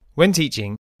When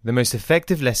teaching, the most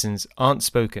effective lessons aren't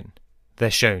spoken,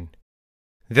 they're shown.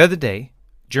 The other day,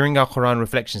 during our Quran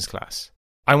reflections class,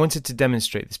 I wanted to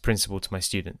demonstrate this principle to my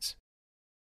students.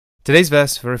 Today's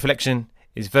verse for reflection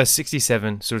is verse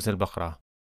 67, Surah Al-Baqarah.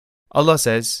 Allah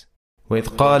says,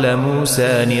 وَإِذْ قَالَ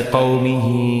مُوسَى لِقَوْمِهِ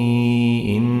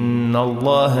إِنَّ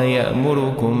اللَّهَ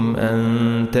يَأْمُرُكُمْ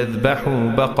أَن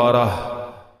تَذْبَحُوا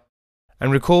بَقَرَةً.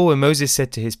 And recall when Moses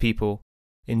said to his people,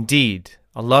 "Indeed,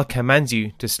 Allah commands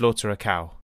you to slaughter a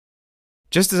cow."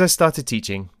 Just as I started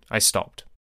teaching, I stopped.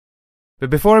 But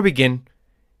before I begin,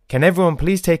 can everyone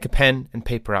please take a pen and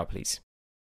paper out, please?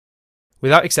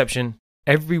 Without exception,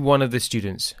 every one of the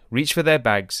students reached for their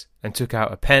bags and took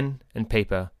out a pen and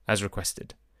paper as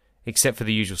requested, except for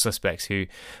the usual suspects who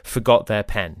forgot their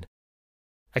pen.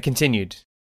 I continued.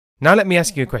 Now let me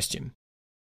ask you a question.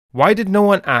 Why did no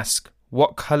one ask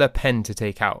what colour pen to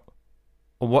take out,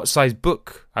 or what size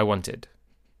book I wanted?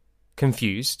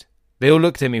 Confused, they all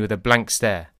looked at me with a blank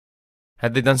stare.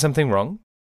 Had they done something wrong?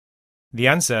 The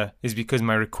answer is because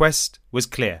my request was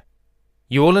clear.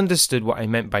 You all understood what I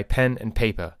meant by pen and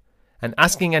paper, and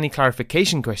asking any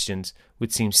clarification questions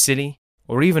would seem silly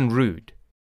or even rude.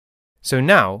 So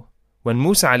now, when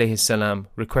Musa alayhi salam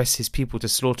requests his people to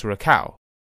slaughter a cow,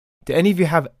 do any of you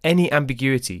have any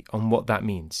ambiguity on what that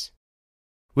means?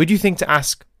 Would you think to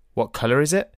ask, what colour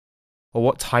is it? Or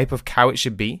what type of cow it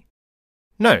should be?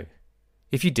 No.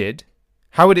 If you did,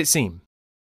 how would it seem?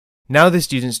 Now the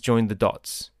students joined the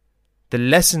dots. The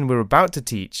lesson we're about to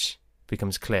teach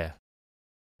becomes clear.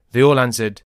 They all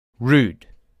answered, rude,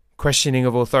 questioning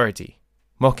of authority,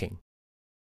 mocking.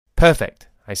 Perfect,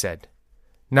 I said.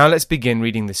 Now let's begin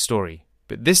reading this story,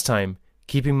 but this time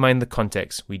keep in mind the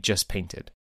context we just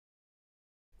painted.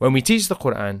 When we teach the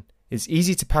Quran, it's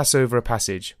easy to pass over a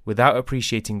passage without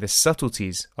appreciating the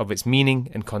subtleties of its meaning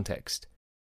and context.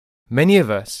 Many of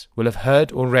us will have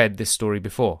heard or read this story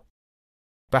before,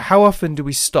 but how often do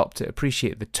we stop to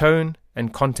appreciate the tone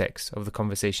and context of the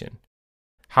conversation?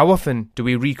 How often do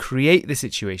we recreate the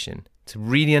situation to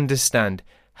really understand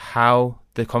how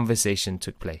the conversation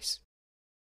took place?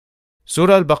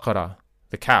 Surah Al-Baqarah,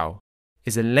 the cow,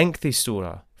 is a lengthy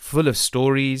surah full of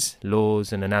stories,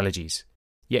 laws and analogies.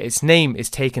 Yet its name is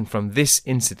taken from this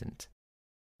incident.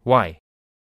 Why?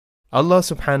 Allah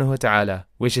subhanahu wa ta'ala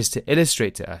wishes to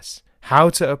illustrate to us how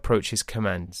to approach His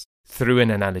commands through an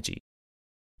analogy,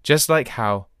 just like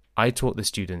how I taught the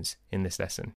students in this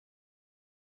lesson.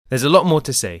 There's a lot more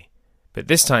to say, but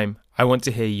this time I want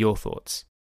to hear your thoughts.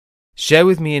 Share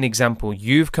with me an example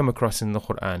you've come across in the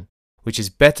Quran which is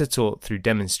better taught through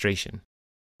demonstration.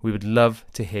 We would love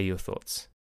to hear your thoughts.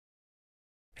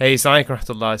 Hey, Assalamu alaikum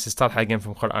warahmatullah. This is Talha again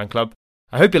from Quran Club.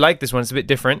 I hope you like this one. It's a bit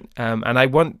different, and I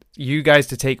want you guys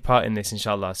to take part in this,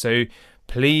 inshallah. So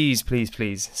please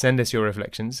send us your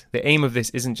reflections. The aim of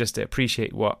this isn't just to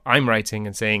appreciate what I'm writing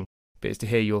and saying, but it's to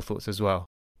hear your thoughts as well.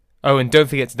 Oh, and don't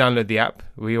forget to download the app.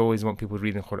 We always want people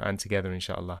reading the Quran together,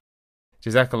 inshallah.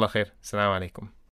 Jazakallah khair. Assalamu alaikum.